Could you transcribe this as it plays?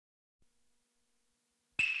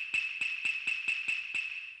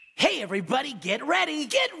Okay, everybody, get ready!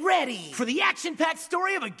 Get ready for the action-packed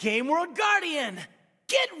story of a Game World Guardian!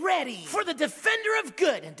 Get ready for the defender of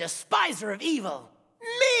good and despiser of evil,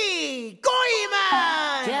 me,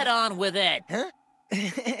 Goemon! Get on with it! Huh?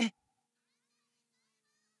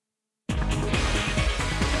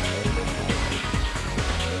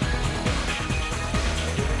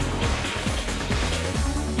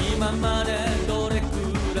 今までどれく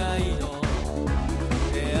らいの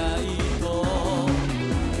出会いと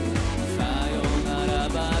さよなら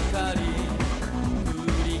ばかり繰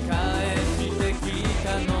り返してきた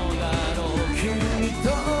のだろう君と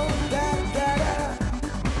だから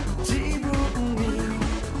自分に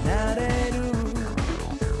なれる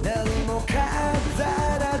何も飾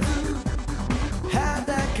らず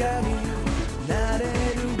裸になれる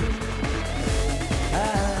あ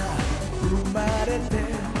あ生まれて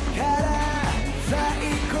最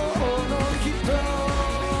高の人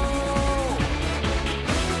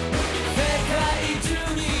世界中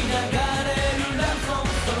に流れるラブソング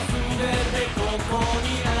その全てここに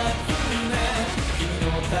集め君の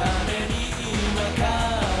ために今か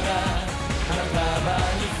ら花束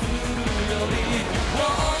にするより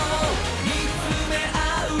見つめ合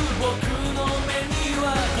う僕の目には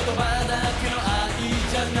言葉だけの愛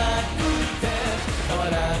じゃなくて変わ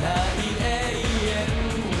らない永遠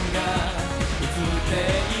て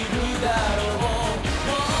いるだろう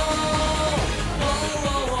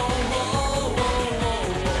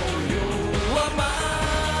You are mine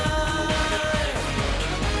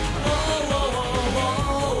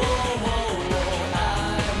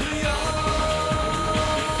I'm yours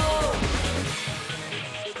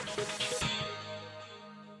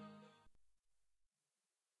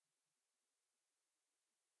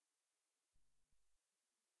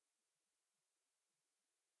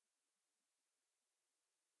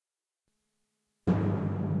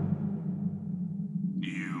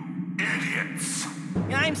Idiots!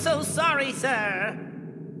 I'm so sorry, sir.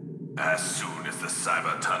 As soon as the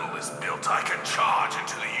cyber tunnel is built, I can charge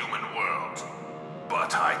into the human world.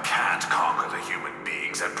 But I can't conquer the human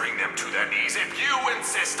beings and bring them to their knees if you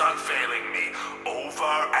insist on failing me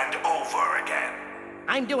over and over again.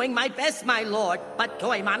 I'm doing my best, my lord, but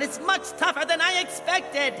Goemon is much tougher than I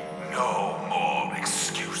expected. No more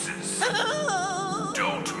excuses.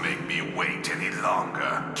 Don't make me wait any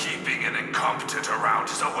longer. Keeping an incompetent around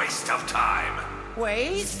is a waste of time.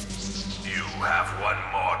 Waste? You have one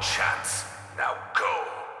more chance. Now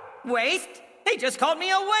go. Waste? He just called me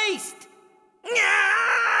a waste!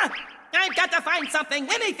 Nyah! I've got to find something,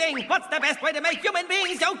 anything! What's the best way to make human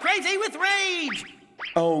beings go crazy with rage?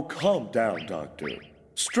 Oh, calm down, Doctor.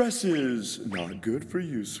 Stress is not good for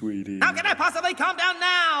you, sweetie. How can I possibly calm down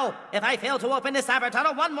now? If I fail to open this cyber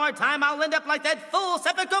tunnel one more time, I'll end up like that fool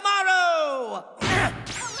Seppukumaru!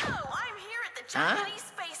 Hello, I'm here at the Japanese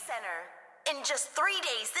Space Center. In just 3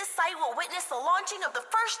 days, this site will witness the launching of the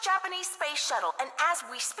first Japanese space shuttle. And as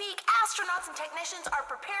we speak, astronauts and technicians are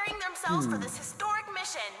preparing themselves for this historic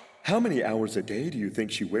mission. How many hours a day do you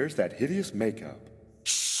think she wears that hideous makeup?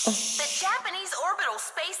 The Japanese orbital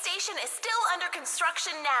space station is still under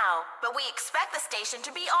construction now, but we expect the station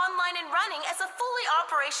to be online and running as a fully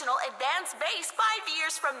operational advanced base 5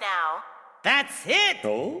 years from now. That's it!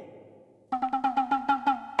 Oh?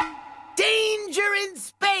 Danger in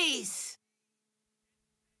space!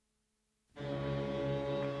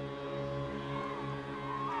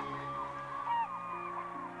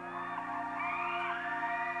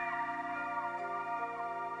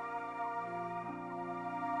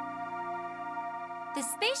 The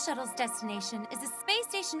space shuttle's destination is a space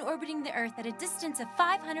station orbiting the Earth at a distance of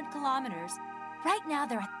 500 kilometers. Right now,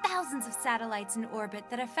 there are thousands of satellites in orbit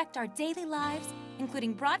that affect our daily lives,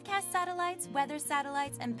 including broadcast satellites, weather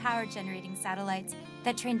satellites, and power-generating satellites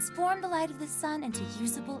that transform the light of the sun into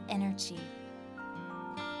usable energy.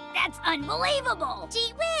 That's unbelievable!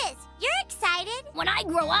 Gee whiz, you're excited? When I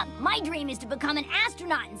grow up, my dream is to become an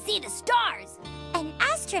astronaut and see the stars. An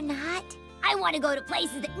astronaut? I want to go to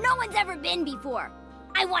places that no one's ever been before.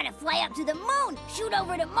 I want to fly up to the moon, shoot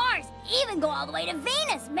over to Mars, even go all the way to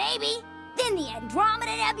Venus, maybe. Then the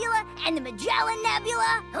Andromeda Nebula and the Magellan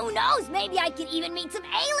Nebula. Who knows, maybe I could even meet some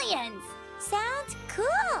aliens. Sounds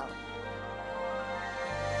cool.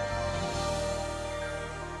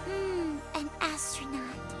 An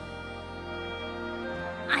astronaut.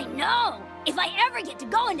 I know! If I ever get to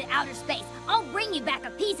go into outer space, I'll bring you back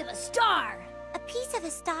a piece of a star. A piece of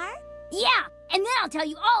a star? Yeah, and then I'll tell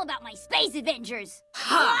you all about my space adventures.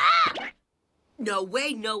 Ha! No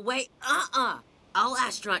way, no way, All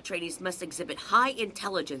astronaut trainees must exhibit high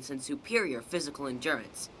intelligence and superior physical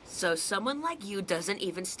endurance. So someone like you doesn't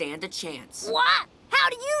even stand a chance. What? How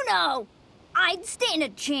do you know? I'd stand a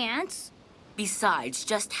chance. Besides,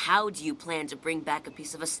 just how do you plan to bring back a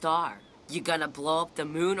piece of a star? You gonna blow up the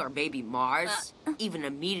moon or maybe Mars? Even a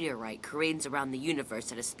meteorite careens around the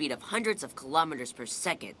universe at a speed of hundreds of kilometers per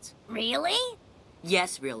second. Really?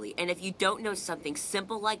 Yes, really. And if you don't know something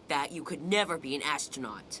simple like that, you could never be an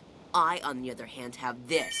astronaut. I, on the other hand, have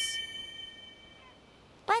this.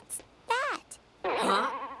 What's that? Huh?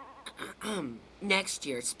 Next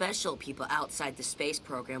year, special people outside the space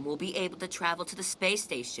program will be able to travel to the space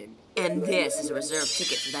station. And this is a reserved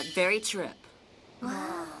ticket for that very trip.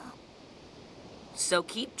 Wow. So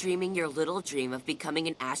keep dreaming your little dream of becoming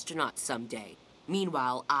an astronaut someday.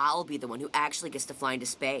 Meanwhile, I'll be the one who actually gets to fly into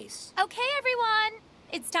space. Okay, everyone.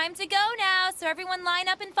 It's time to go now, so everyone line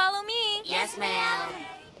up and follow me. Yes, ma'am.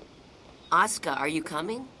 Asuka, are you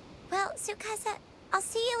coming? Well, Tsukasa, I'll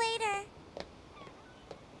see you later.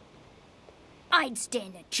 I'd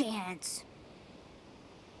stand a chance.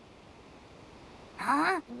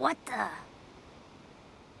 Huh? What the?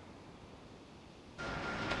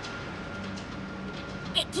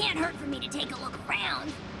 It can't hurt for me to take a look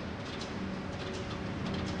around.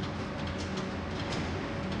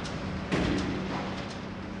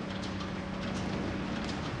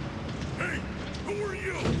 Hey, who are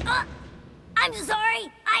you? I'm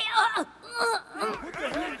sorry.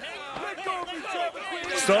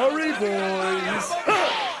 Sorry, boys.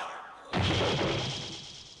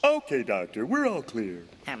 Okay, Doctor, we're all clear.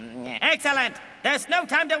 Excellent! There's no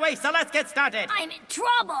time to waste, so let's get started. I'm in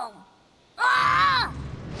trouble. Ah!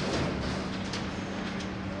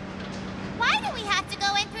 Why do we have to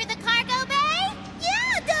go in through the cargo bay?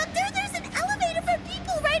 Yeah, Doctor, there's an elevator for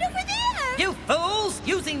people right over there. You fools!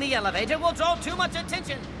 Using the elevator will draw too much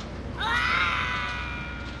attention.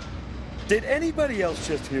 Did anybody else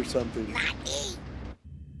just hear something? Not me.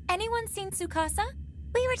 Anyone seen Tsukasa?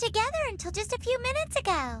 We were together until just a few minutes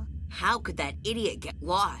ago. How could that idiot get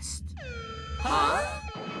lost? Huh?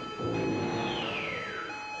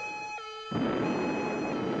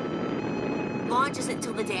 Launch isn't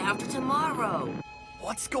till the day after tomorrow.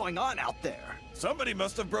 What's going on out there? Somebody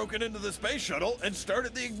must have broken into the space shuttle and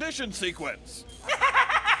started the ignition sequence. My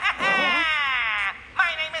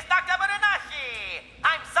name is Dr. Muranashi.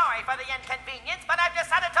 I'm sorry for the inconvenience, but I've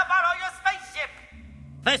decided to borrow your spaceship.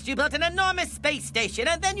 First you built an enormous space station,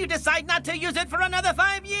 and then you decide not to use it for another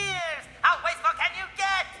 5 years. How wasteful can you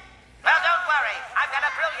get? Well, don't worry. I've got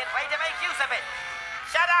a brilliant way to make use of it.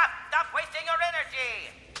 Shut up! Stop wasting your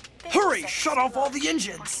energy! Hurry! Shut off all the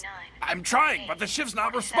engines! I'm trying, but the ship's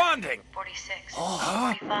not responding. 46,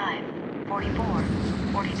 45, 44,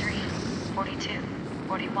 43, 42,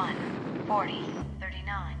 41, 40,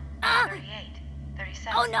 39, 38,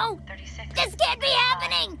 37, Oh no! 36. This can't be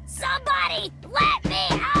happening! Somebody, let me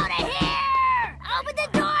out of here! Open the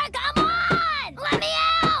door, come on! Let me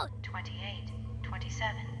out! 28,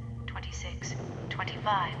 27, 26,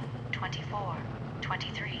 25, 24,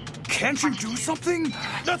 23. Can't you do something?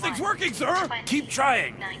 Nothing's working, sir. Keep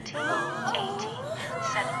trying. 19, 18,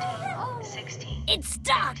 17, 16. It's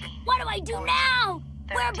stuck! What do I do now?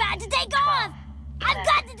 We're about to take off! I've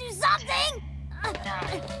got to do something! 9,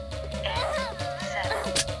 8,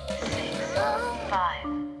 7, 6, 5,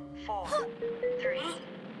 4, 3,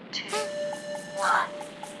 2, 1.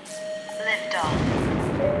 Liftoff.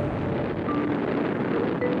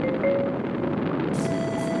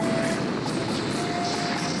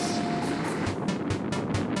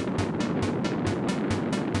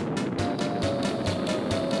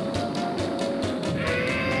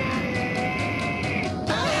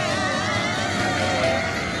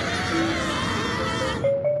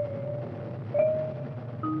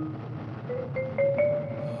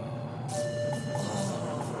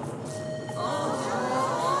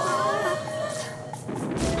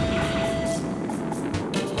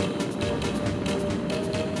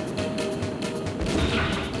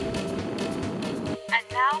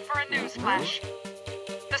 Newsflash.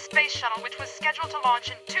 The space shuttle, which was scheduled to launch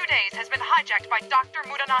in 2 days, has been hijacked by Dr.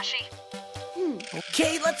 Muranashi.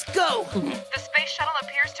 Okay, let's go! The space shuttle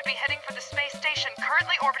appears to be heading for the space station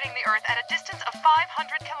currently orbiting the Earth at a distance of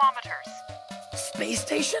 500 kilometers. Space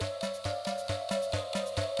station?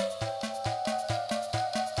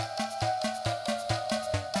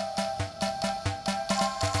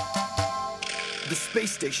 The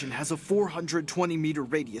space station has a 420-meter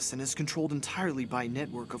radius and is controlled entirely by a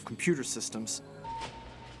network of computer systems.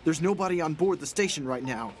 There's nobody on board the station right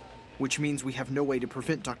now, which means we have no way to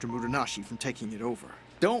prevent Dr. Muranashi from taking it over.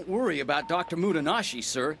 Don't worry about Dr. Muranashi,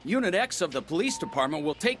 sir. Unit X of the police department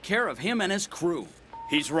will take care of him and his crew.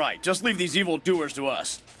 He's right. Just leave these evil doers to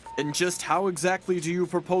us. And just how exactly do you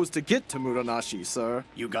propose to get to Muranashi, sir?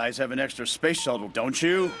 You guys have an extra space shuttle, don't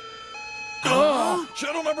you?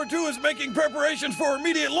 Shuttle number 2 is making preparations for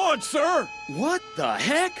immediate launch, sir! What the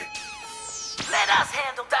heck? Let us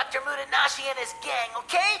handle Dr. Mudanashi and his gang,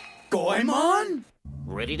 okay? Goemon?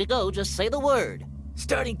 Ready to go, just say the word.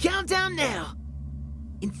 Starting countdown now.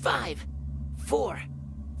 In 5, 4,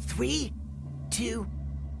 3, 2,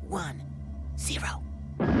 1, 0.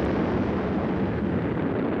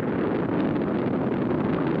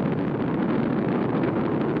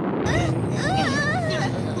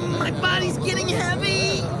 My body's getting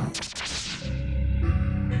heavy!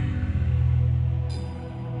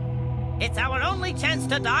 It's our only chance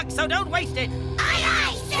to dock, so don't waste it. Aye,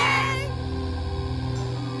 aye, sir!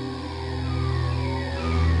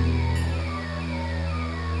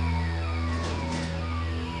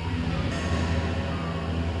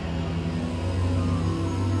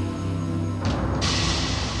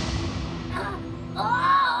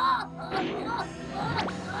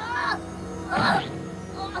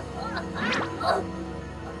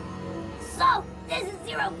 So, this is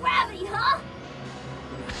zero gravity, huh?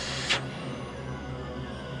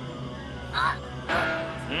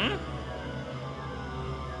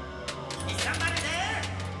 Is somebody there?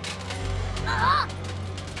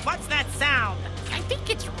 What's that sound? I think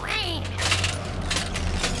it's rain.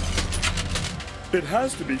 It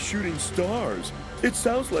has to be shooting stars. It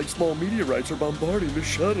sounds like small meteorites are bombarding the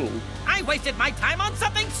shuttle. I wasted my time on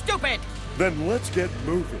something stupid. Then let's get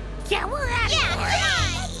moving. Yeah, we're at it.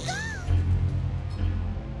 Let's go!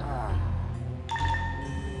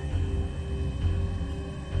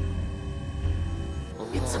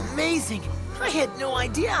 It's amazing. I had no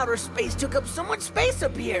idea outer space took up so much space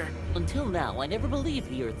up here. Until now, I never believed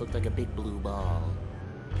the Earth looked like a big blue ball.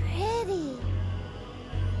 Pretty.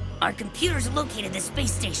 Our computers located the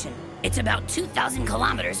space station. It's about 2,000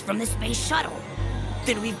 kilometers from the space shuttle.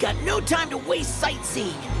 Then we've got no time to waste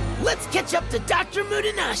sightseeing. Let's catch up to Dr.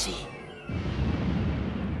 Mudanashi.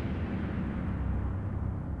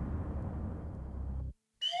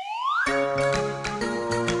 Go,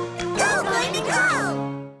 baby,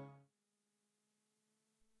 go!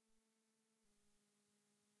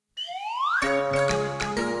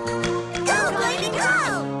 Go, baby, go!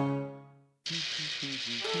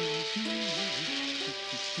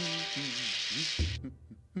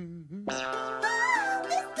 Oh,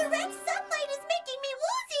 this direct sunlight is making me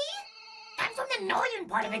woozy! I'm from the northern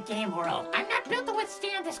part of the game world. I'm not built to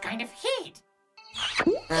withstand this kind of heat.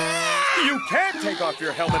 You can't take off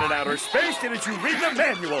your helmet in outer space. Didn't you read the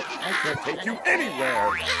manual? I can't take you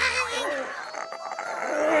anywhere.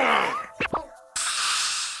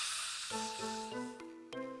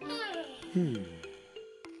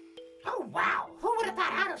 Oh, wow. Who would have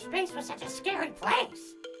thought outer space was such a scary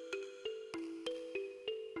place?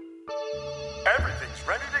 Everything's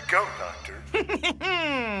ready to go, Doctor.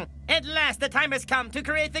 At last, the time has come to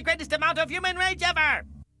create the greatest amount of human rage ever!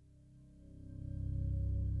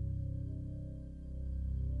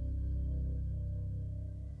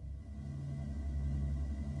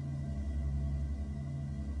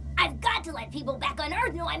 I've got to let people back on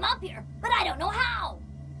Earth know I'm up here, but I don't know how.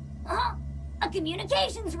 A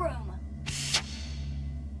communications room.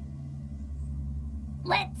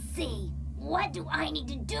 Let's see. What do I need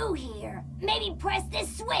to do here? Maybe press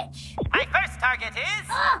this switch. My first target is...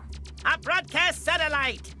 a broadcast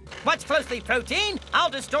satellite! Watch closely, Protein. I'll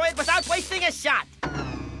destroy it without wasting a shot.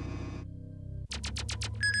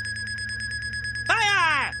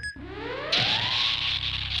 Fire!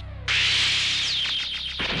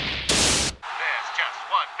 There's just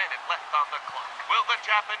 1 minute left on the clock. Will the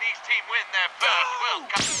Japanese team win their first World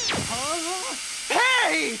Cup?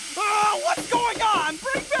 Hey! What's going on?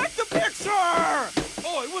 Bring back the picture!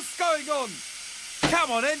 Oi, what's going on?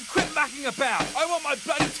 Come on, then, quit mucking about. I want my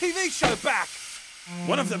bloody TV show back.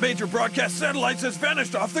 One of the major broadcast satellites has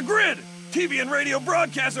vanished off the grid. TV and radio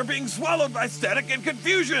broadcasts are being swallowed by static and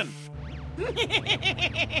confusion.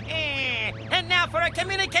 And now for a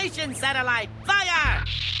communication satellite. Fire!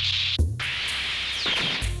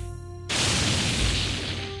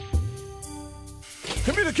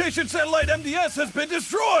 Communication satellite MDS has been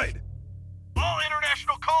destroyed. All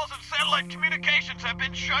international calls and satellite communications have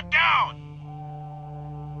been shut down.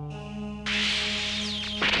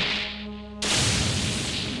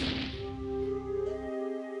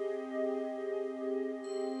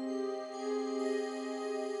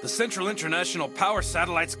 The Central International Power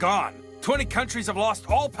Satellite's gone. 20 countries have lost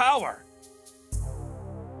all power.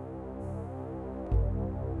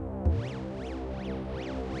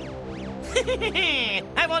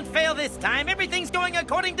 I won't fail this time. Everything's going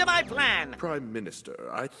according to my plan. Prime Minister,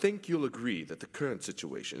 I think you'll agree that the current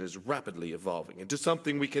situation is rapidly evolving into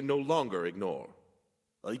something we can no longer ignore.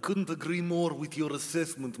 I couldn't agree more with your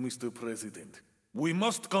assessment, Mr. President. We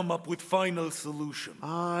must come up with final solution.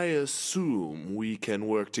 I assume we can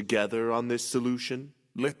work together on this solution?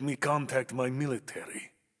 Let me contact my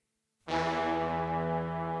military.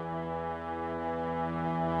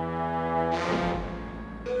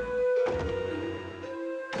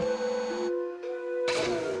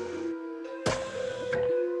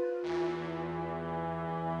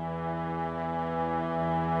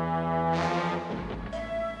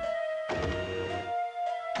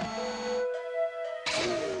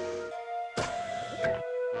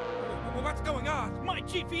 What's going on? My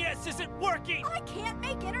GPS isn't working! I can't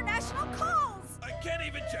make international calls! I can't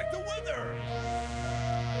even check the weather!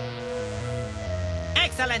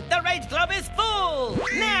 Excellent! The rage globe is full!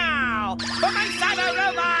 Now, for my cyber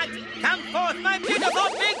robot! Come forth, my beautiful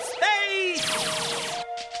big space!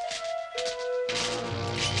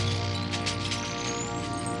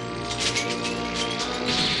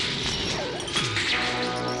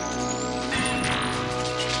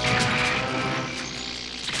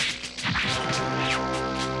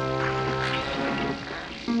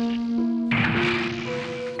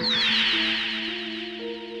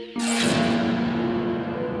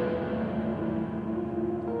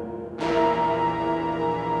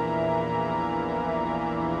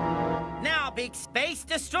 Big space,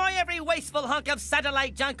 destroy every wasteful hunk of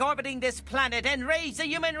satellite junk orbiting this planet and raise the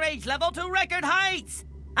human rage level to record heights!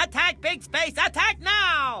 Attack, Big Space! Attack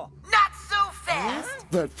now! Not so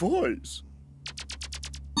fast! That voice!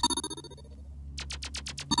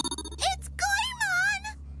 It's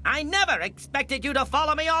Goemon! I never expected you to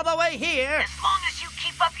follow me all the way here! As long as you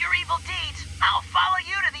keep up your evil deeds, I'll follow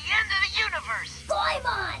you to the end of the universe!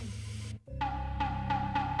 Goemon!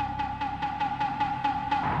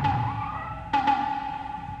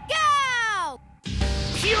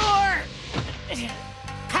 Pure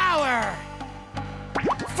power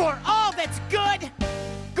for all that's good.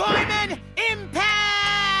 Goemon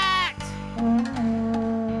Impact!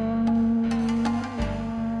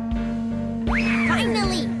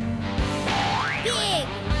 Finally! Big!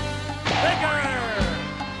 Bigger!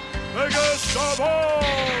 Biggest of all!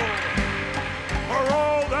 For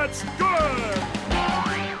all that's good!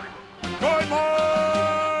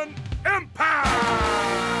 Goemon Impact!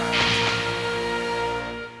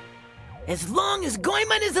 As long as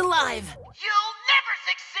Goemon is alive! You'll never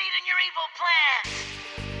succeed in your evil plans!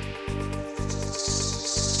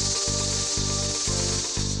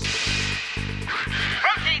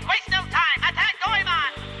 Proceed, waste no time! Attack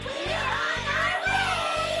Goemon!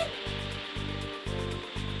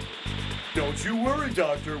 Don't you worry,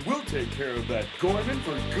 Doctor. We'll take care of that Goemon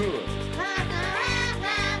for good.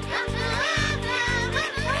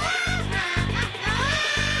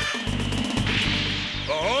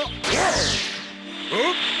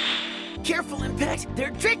 Careful, Impact!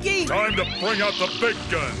 They're tricky! Time to bring out the big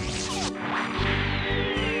guns!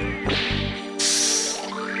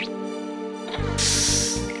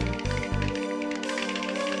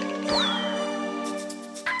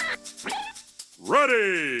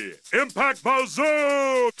 Ready! Impact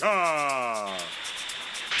Bazooka!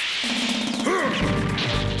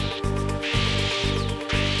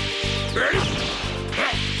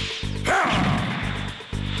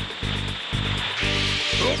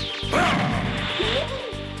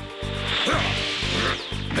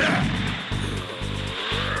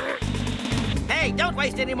 Hey, don't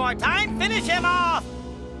waste any more time! Finish him off!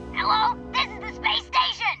 Hello? This is the space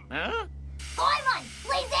station! Huh? Goemon!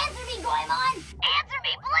 Please answer me, Goemon! Answer me,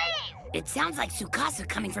 please! It sounds like Tsukasa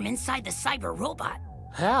coming from inside the cyber robot.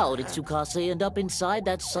 How did Tsukasa end up inside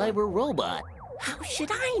that cyber robot? How should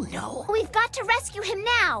I know? We've got to rescue him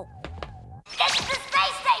now! This is the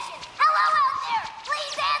space station! Hello out there!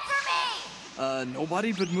 Please answer me!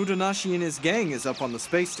 Nobody but Mudanashi and his gang is up on the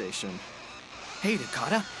space station. Hey,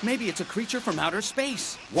 Takata, maybe it's a creature from outer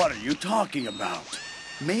space. What are you talking about?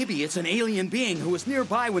 Maybe it's an alien being who was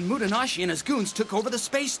nearby when Mudanashi and his goons took over the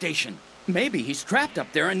space station. Maybe he's trapped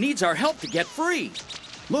up there and needs our help to get free.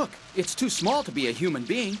 Look, it's too small to be a human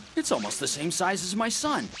being. It's almost the same size as my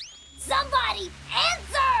son. Somebody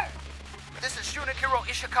answer! This is Shunichiro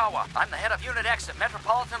Ishikawa. I'm the head of Unit X at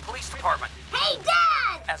Metropolitan Police Department. Hey,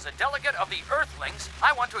 Dad! As a delegate of the Earthlings,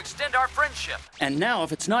 I want to extend our friendship. And now,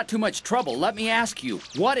 if it's not too much trouble, let me ask you,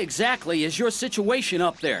 what exactly is your situation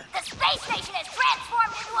up there? The space station has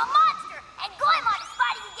transformed into a monster, and Goemon is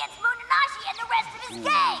fighting against Mudanashi and the rest of his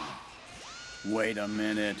gang! Wait a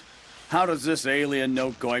minute. How does this alien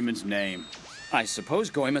know Goemon's name? I suppose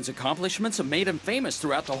Goemon's accomplishments have made him famous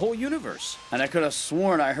throughout the whole universe. And I could have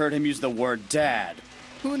sworn I heard him use the word dad.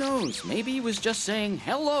 Who knows? Maybe he was just saying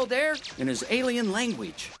hello there in his alien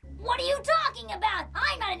language. What are you talking about?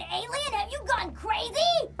 I'm not an alien. Have you gone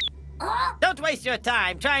crazy? Huh? Don't waste your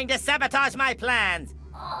time trying to sabotage my plans.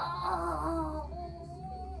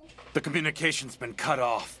 The communication's been cut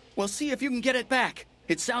off. Well, see if you can get it back.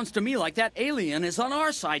 It sounds to me like that alien is on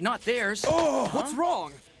our side, not theirs. Oh, what's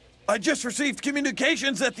wrong? I just received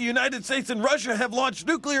communications that the United States and Russia have launched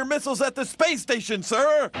nuclear missiles at the space station,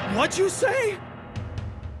 sir! What'd you say?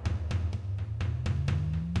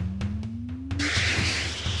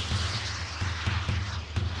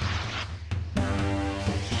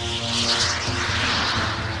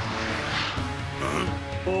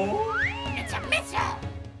 It's a missile!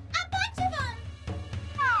 A bunch of them!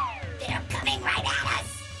 They're coming right at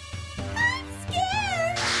us! I'm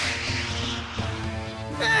scared!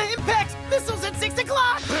 Impact! Missiles at 6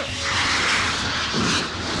 o'clock!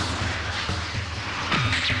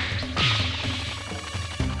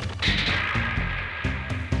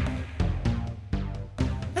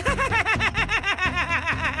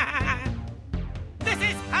 This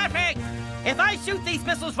is perfect! If I shoot these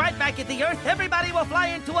missiles right back at the Earth, everybody will fly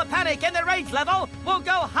into a panic and the rage level will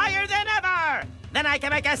go higher than ever! Then I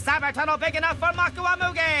can make a cyber tunnel big enough for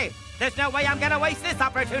Makuamugi! There's no way I'm gonna waste this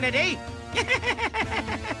opportunity!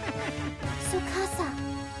 Tsukasa.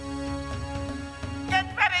 Get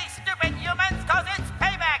ready, stupid humans, cause it's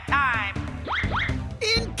payback time!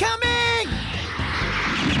 Incoming!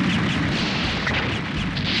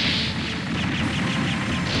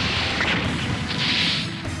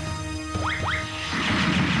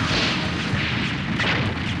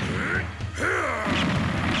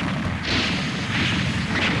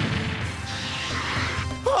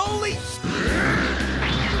 Holy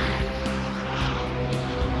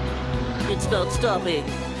It's not stopping.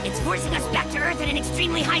 It's forcing us back to Earth at an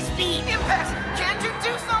extremely high speed. Impact! Can't you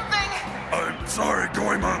do something? I'm sorry,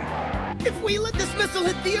 Goemon. If we let this missile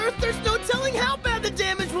hit the Earth, there's no telling how bad the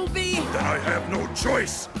damage will be. Then I have no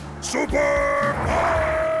choice. Super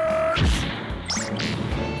Punch!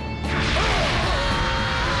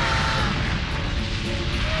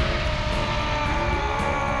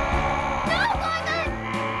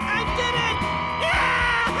 I did it!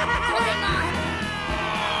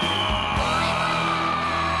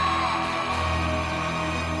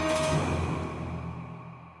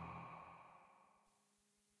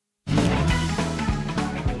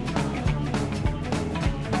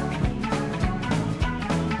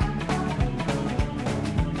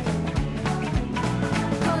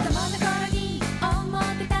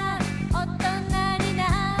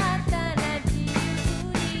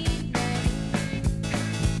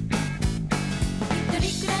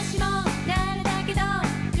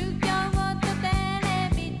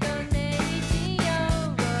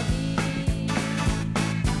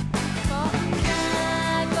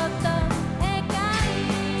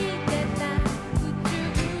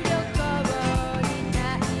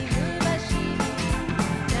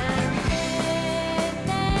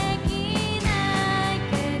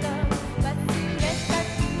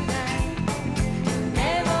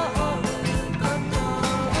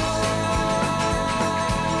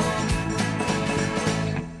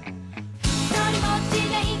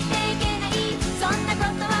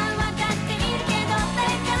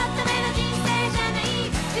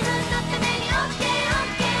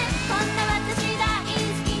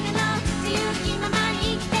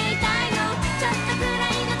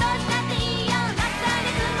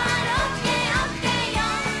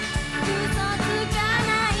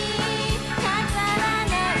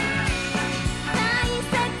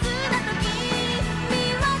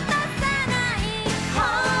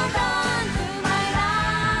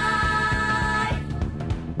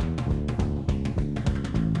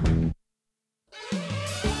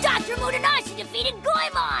 defeated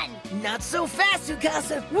Goemon! Not so fast,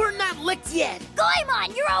 Tsukasa. We're not licked yet.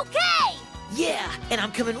 Goemon, you're okay! Yeah, and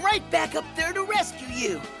I'm coming right back up there to rescue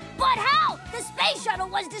you. But how? The space shuttle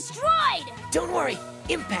was destroyed! Don't worry.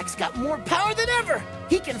 Impact's got more power than ever.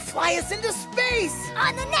 He can fly us into space.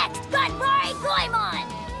 On the next Ganbare Goemon!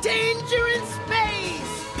 Danger in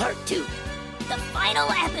Space! Part 2. The final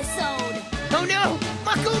episode. Oh no!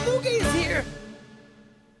 Mako Mugi is here!